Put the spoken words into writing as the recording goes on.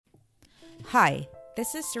Hi,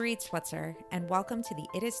 this is Sarit Swetzer, and welcome to the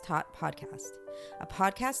It Is Taught podcast, a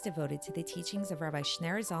podcast devoted to the teachings of Rabbi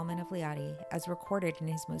Shneur Zalman of Liadi as recorded in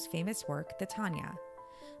his most famous work, the Tanya.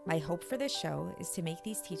 My hope for this show is to make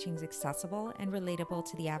these teachings accessible and relatable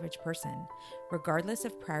to the average person, regardless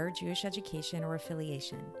of prior Jewish education or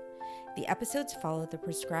affiliation. The episodes follow the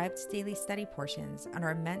prescribed daily study portions and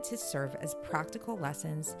are meant to serve as practical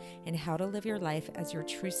lessons in how to live your life as your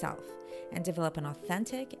true self and develop an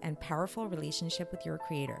authentic and powerful relationship with your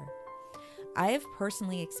Creator. I have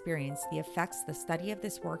personally experienced the effects the study of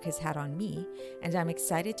this work has had on me, and I'm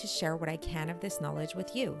excited to share what I can of this knowledge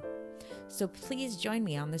with you. So please join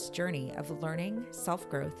me on this journey of learning,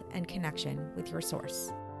 self-growth, and connection with your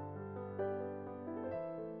source.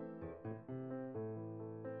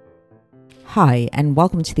 Hi, and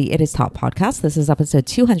welcome to the It Is Taught podcast. This is episode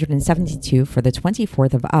 272 for the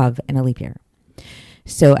 24th of Av in a leap year.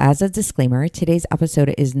 So as a disclaimer, today's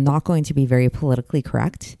episode is not going to be very politically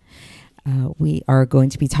correct. We are going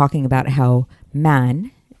to be talking about how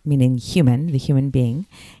man, meaning human, the human being,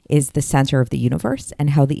 is the center of the universe and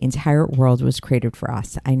how the entire world was created for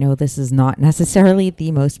us. I know this is not necessarily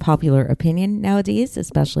the most popular opinion nowadays,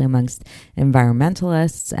 especially amongst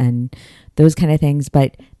environmentalists and those kind of things,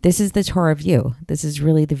 but this is the Torah view. This is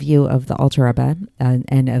really the view of the Alter Rebbe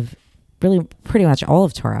and of really pretty much all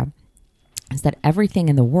of Torah, is that everything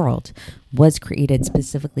in the world was created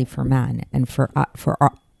specifically for man and for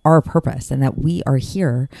our purpose, and that we are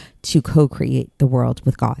here to co-create the world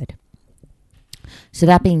with God. So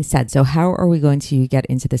that being said, so how are we going to get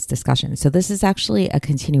into this discussion? So this is actually a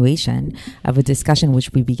continuation of a discussion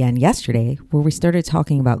which we began yesterday, where we started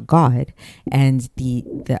talking about God and the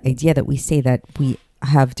idea that we say that we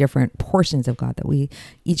have different portions of God, that we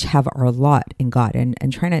each have our lot in God, and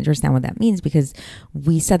trying to understand what that means, because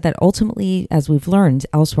we said that ultimately, as we've learned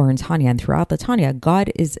elsewhere in Tanya and throughout the Tanya,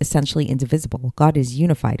 God is essentially indivisible. God is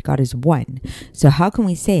unified. God is one. So how can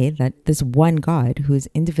we say that this one God, who is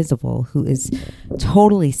indivisible, who is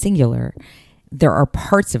totally singular, there are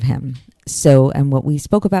parts of him? So, and what we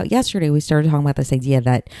spoke about yesterday, we started talking about this idea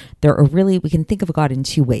that we can think of God in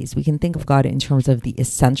two ways. We can think of God in terms of the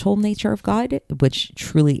essential nature of God, which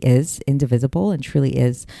truly is indivisible and truly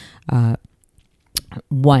is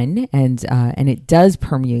one, and it does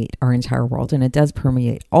permeate our entire world, and it does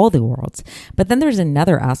permeate all the worlds. But then there's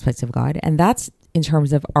another aspect of God, and that's in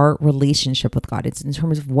terms of our relationship with God. It's in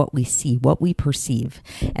terms of what we see, what we perceive.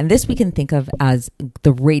 And this we can think of as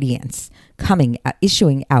the radiance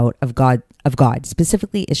issuing out of God,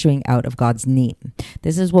 specifically issuing out of God's name.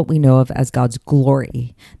 This is what we know of as God's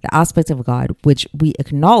glory, the aspect of God which we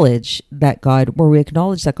acknowledge that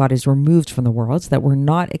God is removed from the world, so that we're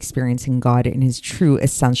not experiencing God in his true,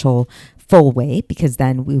 essential, full way, because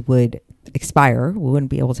then we would expire. We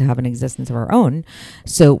wouldn't be able to have an existence of our own.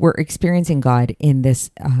 So we're experiencing God in this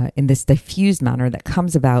diffused manner that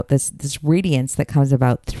comes about, this radiance that comes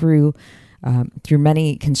about through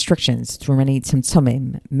many constrictions, through many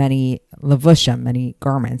tzimtzumim, many levushim, many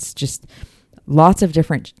garments, just lots of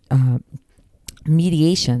different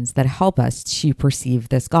mediations that help us to perceive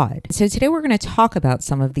this God. So today we're going to talk about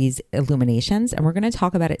some of these illuminations, and we're going to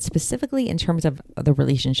talk about it specifically in terms of the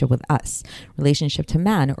relationship with us, relationship to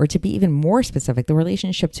man, or to be even more specific, the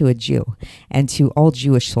relationship to a Jew and to all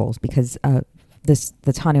Jewish souls, because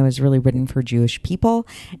the Tanya is really written for Jewish people,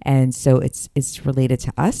 and so it's related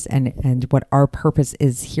to us and what our purpose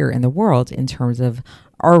is here in the world in terms of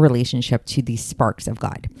our relationship to these sparks of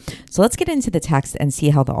God. So let's get into the text and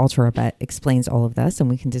see how the Alter Rebbe explains all of this,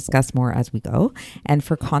 and we can discuss more as we go. And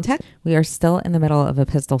for context, we are still in the middle of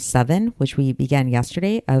Epistle 7, which we began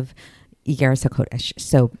yesterday, of Igeres HaKodesh.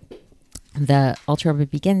 So the Alter Rebbe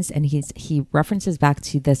begins, and he references back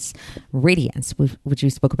to this radiance, which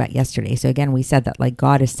we spoke about yesterday. So again, we said that like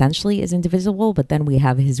God essentially is indivisible, but then we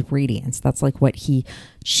have his radiance. That's like what he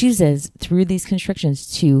chooses through these constrictions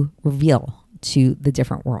to reveal to the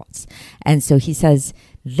different worlds. And so he says,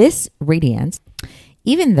 this radiance,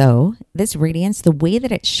 even though this radiance, the way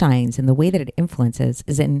that it shines and the way that it influences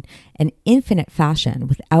is in an infinite fashion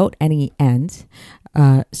without any end,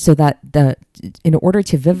 so that in order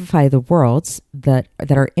to vivify the worlds that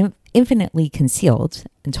are infinitely concealed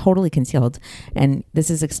and totally concealed, and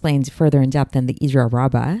this is explained further in depth in the Idra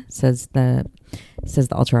Rabbah, says the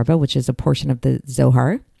Alter Rebbe, which is a portion of the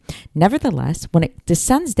Zohar. Nevertheless, when it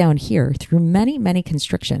descends down here through many, many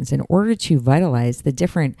constrictions in order to vitalize the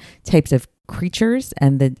different types of creatures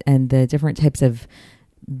and the different types of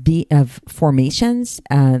formations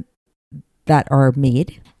that are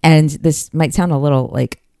made, and this might sound a little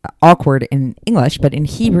like awkward in English, but in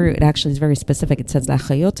Hebrew it actually is very specific. It says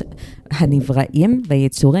L'chayot hanivraim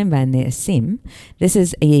vayetzurim v'ne'esim. This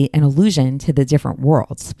is an allusion to the different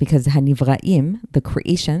worlds, because hanivraim, the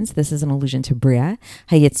creations, this is an allusion to Bria.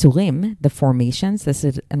 Hayetzurim, the formations, this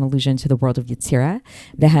is an allusion to the world of Yetzirah.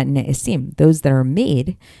 V'ne'esim, those that are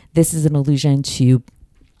made, this is an allusion to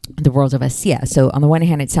the world of Asiya. So on the one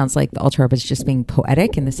hand, it sounds like the Alter Rebbe is just being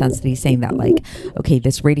poetic in the sense that he's saying that, like, okay,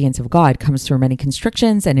 this radiance of God comes through many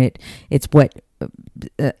constrictions, and it's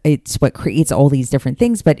what creates all these different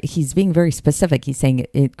things. But he's being very specific. He's saying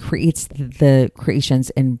it creates the creations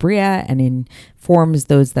in Bria and forms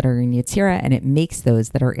those that are in Yetzirah, and it makes those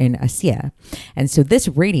that are in Asiya. And so this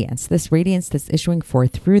radiance that's issuing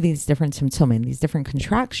forth through these different symptomim, these different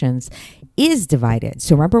contractions, is divided.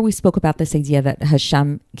 So remember, we spoke about this idea that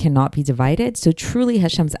Hashem cannot be divided. So truly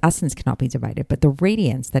Hashem's essence cannot be divided, but the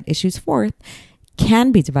radiance that issues forth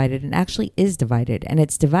can be divided, and actually is divided. And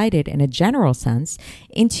it's divided in a general sense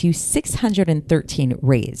into 613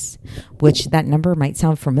 rays, which that number might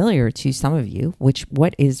sound familiar to some of you, what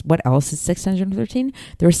else is 613?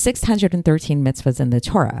 There are 613 mitzvahs in the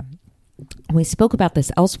Torah. We spoke about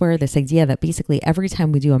this elsewhere, this idea that basically every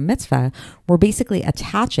time we do a mitzvah, we're basically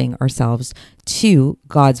attaching ourselves to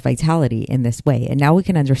God's vitality in this way. And now we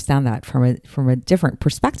can understand that from a different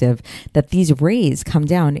perspective, that these rays come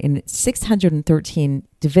down in 613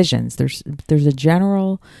 divisions. There's a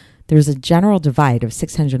general divide of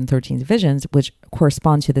 613 divisions, which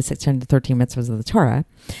correspond to the 613 mitzvahs of the Torah.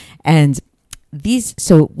 And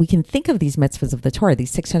so we can think of these mitzvahs of the Torah,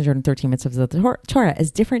 these 613 mitzvahs of the Torah, as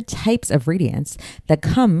different types of radiance that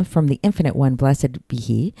come from the Infinite One, blessed be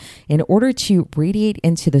He, in order to radiate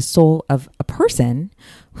into the soul of a person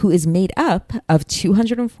who is made up of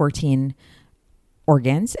 214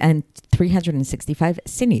 organs and 365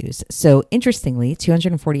 sinews. So interestingly,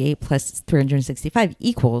 248 plus 365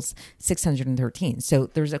 equals 613. So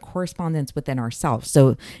there's a correspondence within ourselves.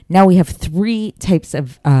 So now we have three types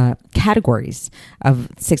of categories of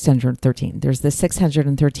 613. There's the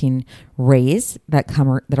 613 rays that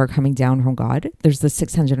are coming down from God. There's the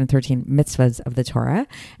 613 mitzvahs of the Torah.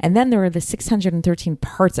 And then there are the 613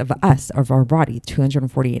 parts of us, of our body,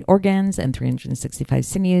 248 organs and 365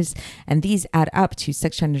 sinews. And these add up to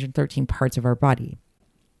 613 parts of our body.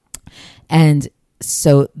 And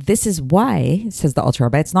so this is why, says the Alter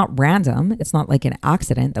Rebbe, it's not random. It's not like an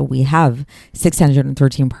accident that we have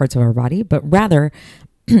 613 parts of our body, but rather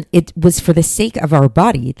it was for the sake of our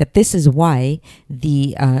body that this is why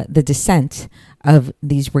the descent of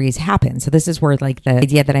these rays happen. So this is where, like, the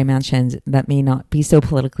idea that I mentioned that may not be so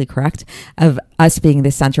politically correct of us being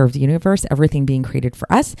the center of the universe, everything being created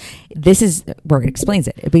for us. This is where it explains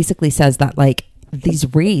it. It basically says that, like,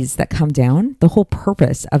 these rays that come down, the whole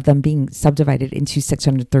purpose of them being subdivided into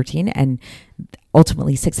 613 and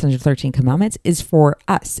ultimately 613 commandments is for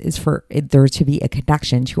us, is for there to be a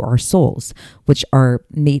connection to our souls, which are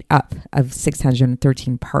made up of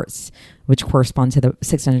 613 parts, which correspond to the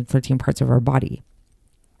 613 parts of our body.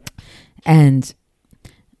 And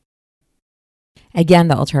again,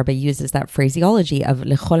 the Alter Rebbe uses that phraseology of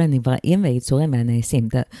l'chol hanivraim vayetzurim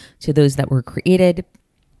v'ne'esim, to those that were created,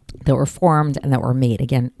 that were formed, and that were made,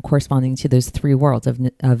 again corresponding to those three worlds of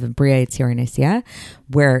Bria, Yetzirah, and Asiya,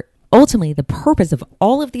 where ultimately the purpose of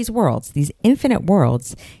all of these worlds, these infinite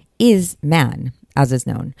worlds, is man, as is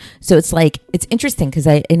known. So it's interesting because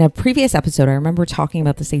in a previous episode, I remember talking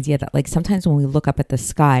about this idea that, like, sometimes when we look up at the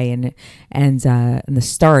sky and the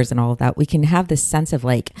stars and all of that, we can have this sense of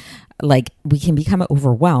like we can become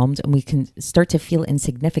overwhelmed, and we can start to feel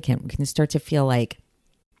insignificant. We can start to feel like,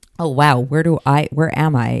 oh, wow, where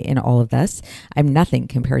am I in all of this? I'm nothing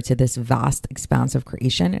compared to this vast expanse of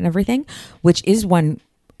creation and everything, which is one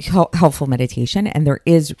helpful meditation. And there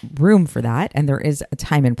is room for that. And there is a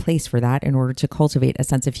time and place for that in order to cultivate a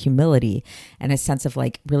sense of humility and a sense of,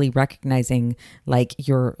 like, really recognizing, like,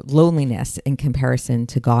 your loneliness in comparison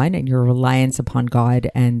to God and your reliance upon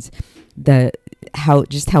God, and how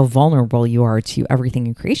vulnerable you are to everything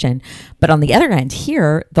in creation. But on the other end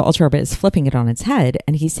here, the Alter Rebbe is flipping it on its head,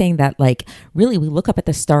 and he's saying that, like, really we look up at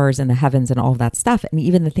the stars and the heavens and all of that stuff, and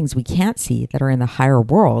even the things we can't see that are in the higher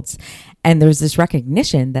worlds, and there's this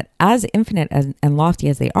recognition that as infinite and lofty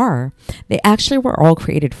as they are, they actually were all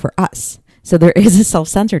created for us. So there is a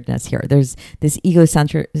self-centeredness here. There's this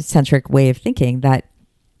egocentric way of thinking that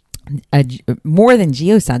more than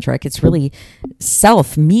geocentric. It's really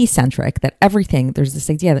me-centric, that everything, there's this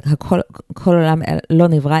idea that the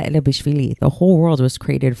whole world was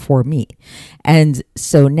created for me. And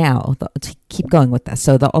so now, to keep going with this,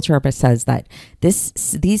 so the Alter Rebbe says that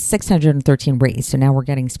these 613 rays, so now we're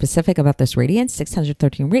getting specific about this radiance,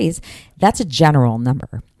 613 rays, that's a general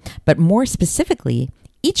number. But more specifically,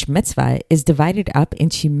 each mitzvah is divided up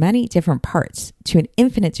into many different parts to an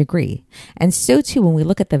infinite degree. And so too, when we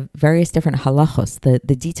look at the various different halachos,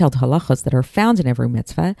 the detailed halachos that are found in every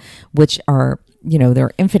mitzvah, which are,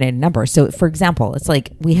 they're infinite in number. So for example, it's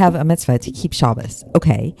like we have a mitzvah to keep Shabbos.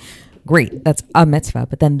 Okay, great. That's a mitzvah.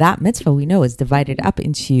 But then that mitzvah we know is divided up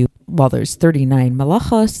into, there's 39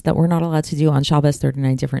 malachos that we're not allowed to do on Shabbos,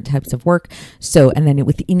 39 different types of work. So, and then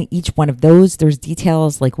within each one of those, there's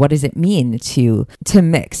details like, what does it mean to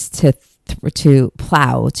mix, to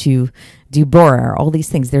plow, to do borer, all these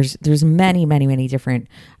things. There's many, many, many different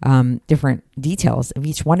details of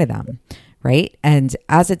each one of them, right? And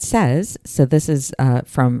as it says, so this is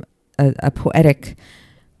from a poetic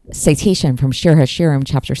citation from Shir HaShirim,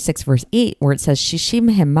 chapter 6, verse 8, where it says,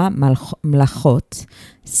 Shishim hema malachot,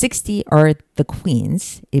 60 are the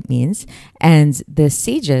queens, it means. And the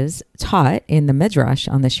sages taught in the Midrash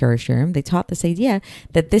on the Shir HaShirim, they taught this idea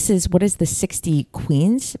that what is the 60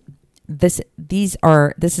 queens? This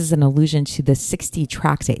is an allusion to the 60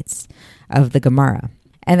 tractates of the Gemara.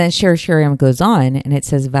 And then Shir HaShirim goes on and it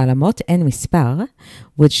says, Valamot en mispar,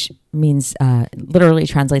 which means, literally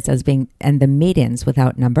translates as being, and the maidens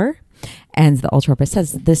without number. And the Alter Rebbe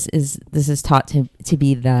says this is taught to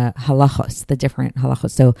be the halachos, the different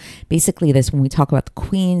halachos. So basically when we talk about the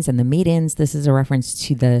queens and the maidens, this is a reference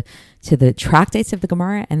to the tractates of the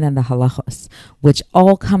Gemara and then the halachos, which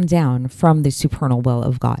all come down from the supernal will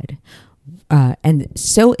of God. And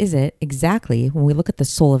so is it exactly when we look at the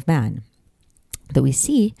soul of man, that we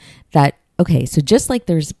see that, okay, so just like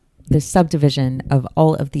there's the subdivision of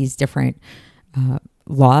all of these different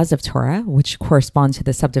laws of Torah, which correspond to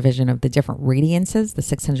the subdivision of the different radiances, the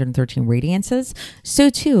 613 radiances, so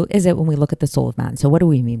too is it when we look at the soul of man. So what do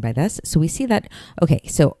we mean by this? So we see that, okay,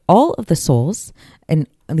 so all of the souls in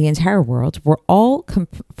the entire world were all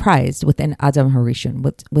comprised within Adam Harishon,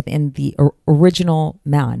 within the original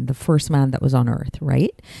man, the first man that was on earth,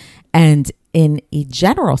 right? And in a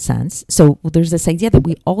general sense, so there's this idea that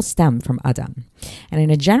we all stem from Adam. And in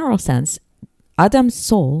a general sense, Adam's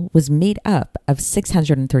soul was made up of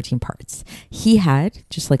 613 parts. He had,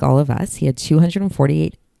 just like all of us, he had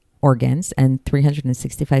 248 organs and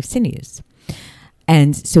 365 sinews.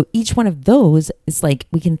 And so each one of those is like,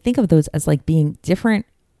 we can think of those as like being different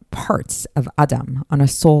parts of Adam on a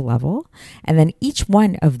soul level. And then each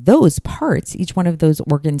one of those parts, each one of those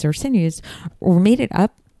organs or sinews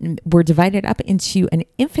were divided up into an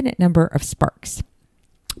infinite number of sparks.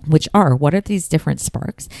 What are these different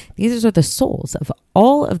sparks? These are the souls of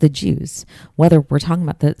all of the Jews, whether we're talking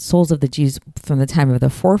about the souls of the Jews from the time of the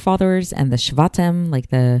forefathers and the Shvatim, like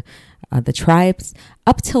the tribes,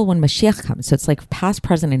 up till when Mashiach comes. So it's like past,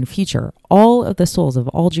 present, and future. All of the souls of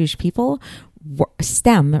all Jewish people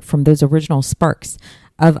stem from those original sparks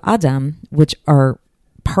of Adam, which are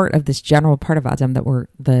part of this general part of Adam that were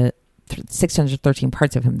the 613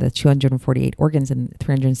 parts of him, the 248 organs and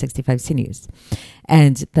 365 sinews.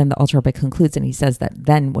 And then the Alter Rebbe concludes and he says that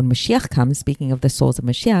then when Mashiach comes, speaking of the souls of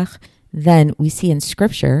Mashiach, then we see in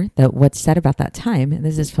scripture that what's said about that time, and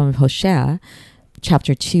this is from Hosea,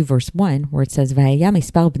 chapter 2, verse 1, where it says, "V'haya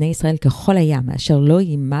mispar bnei Yisrael kechol hayam, asher lo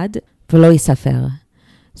yimad v'lo yisafer."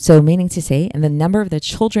 So meaning to say, and the number of the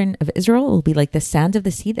children of Israel will be like the sand of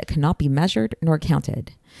the sea that cannot be measured nor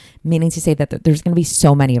counted. Meaning to say that there's going to be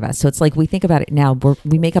so many of us. So it's like we think about it now,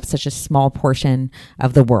 we make up such a small portion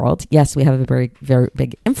of the world. Yes, we have a very, very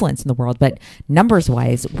big influence in the world, but numbers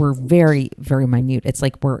wise, we're very, very minute. It's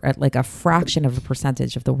like we're at like a fraction of a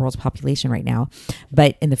percentage of the world's population right now.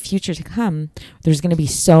 But in the future to come, there's going to be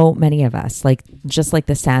so many of us, like just like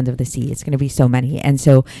the sand of the sea. It's going to be so many. And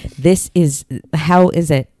so how is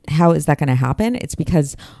that going to happen? It's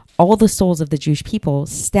because all the souls of the Jewish people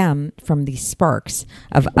stem from these sparks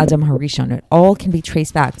of Adam Harishon. It all can be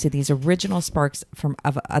traced back to these original sparks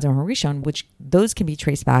of Adam Harishon, which those can be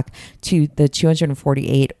traced back to the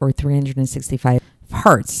 248 or 365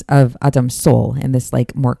 parts of Adam's soul in this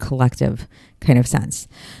like more collective kind of sense.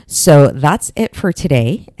 So that's it for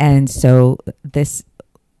today. And so this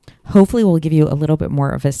hopefully will give you a little bit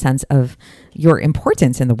more of a sense of your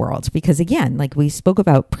importance in the world. Because again, like we spoke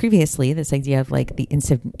about previously, this idea of like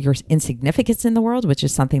your insignificance in the world, which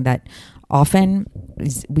is something that often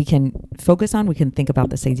we can focus on. We can think about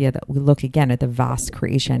this idea that we look again at the vast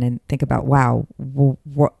creation and think about, wow,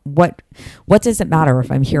 what does it matter if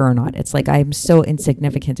I'm here or not? It's like I'm so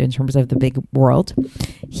insignificant in terms of the big world.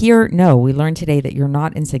 Here, no, we learned today that you're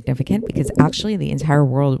not insignificant, because actually the entire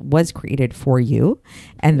world was created for you,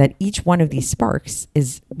 and that each one of these sparks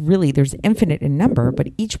is really, there's infinite in number, but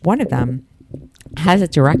each one of them has a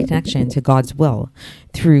direct connection to God's will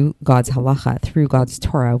through God's halacha, through God's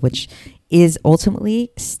Torah, which is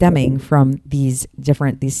ultimately stemming from these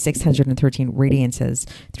 613 radiances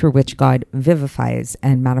through which God vivifies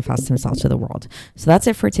and manifests himself to the world. So that's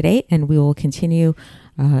it for today, and we will continue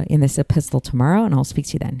in this epistle tomorrow, and I'll speak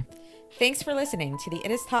to you then. Thanks for listening to the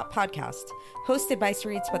It Is Taught podcast, hosted by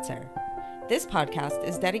Sarit Switzer. This podcast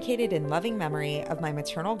is dedicated in loving memory of my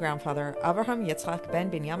maternal grandfather, Avraham Yitzchak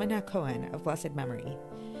ben Binyamin HaKohen of blessed memory.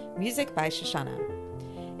 Music by Shoshana.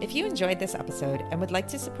 If you enjoyed this episode and would like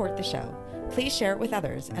to support the show, please share it with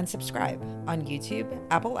others and subscribe on YouTube,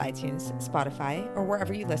 Apple iTunes, Spotify, or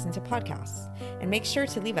wherever you listen to podcasts. And make sure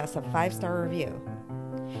to leave us a 5-star review.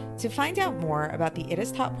 To find out more about the It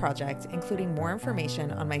Is Taught project, including more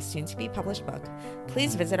information on my soon-to-be published book,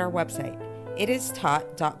 please visit our website,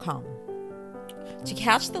 itistaught.com. To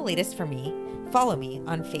catch the latest from me, follow me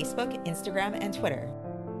on Facebook, Instagram, and Twitter.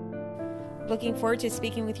 Looking forward to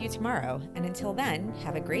speaking with you tomorrow, and until then,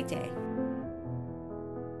 have a great day.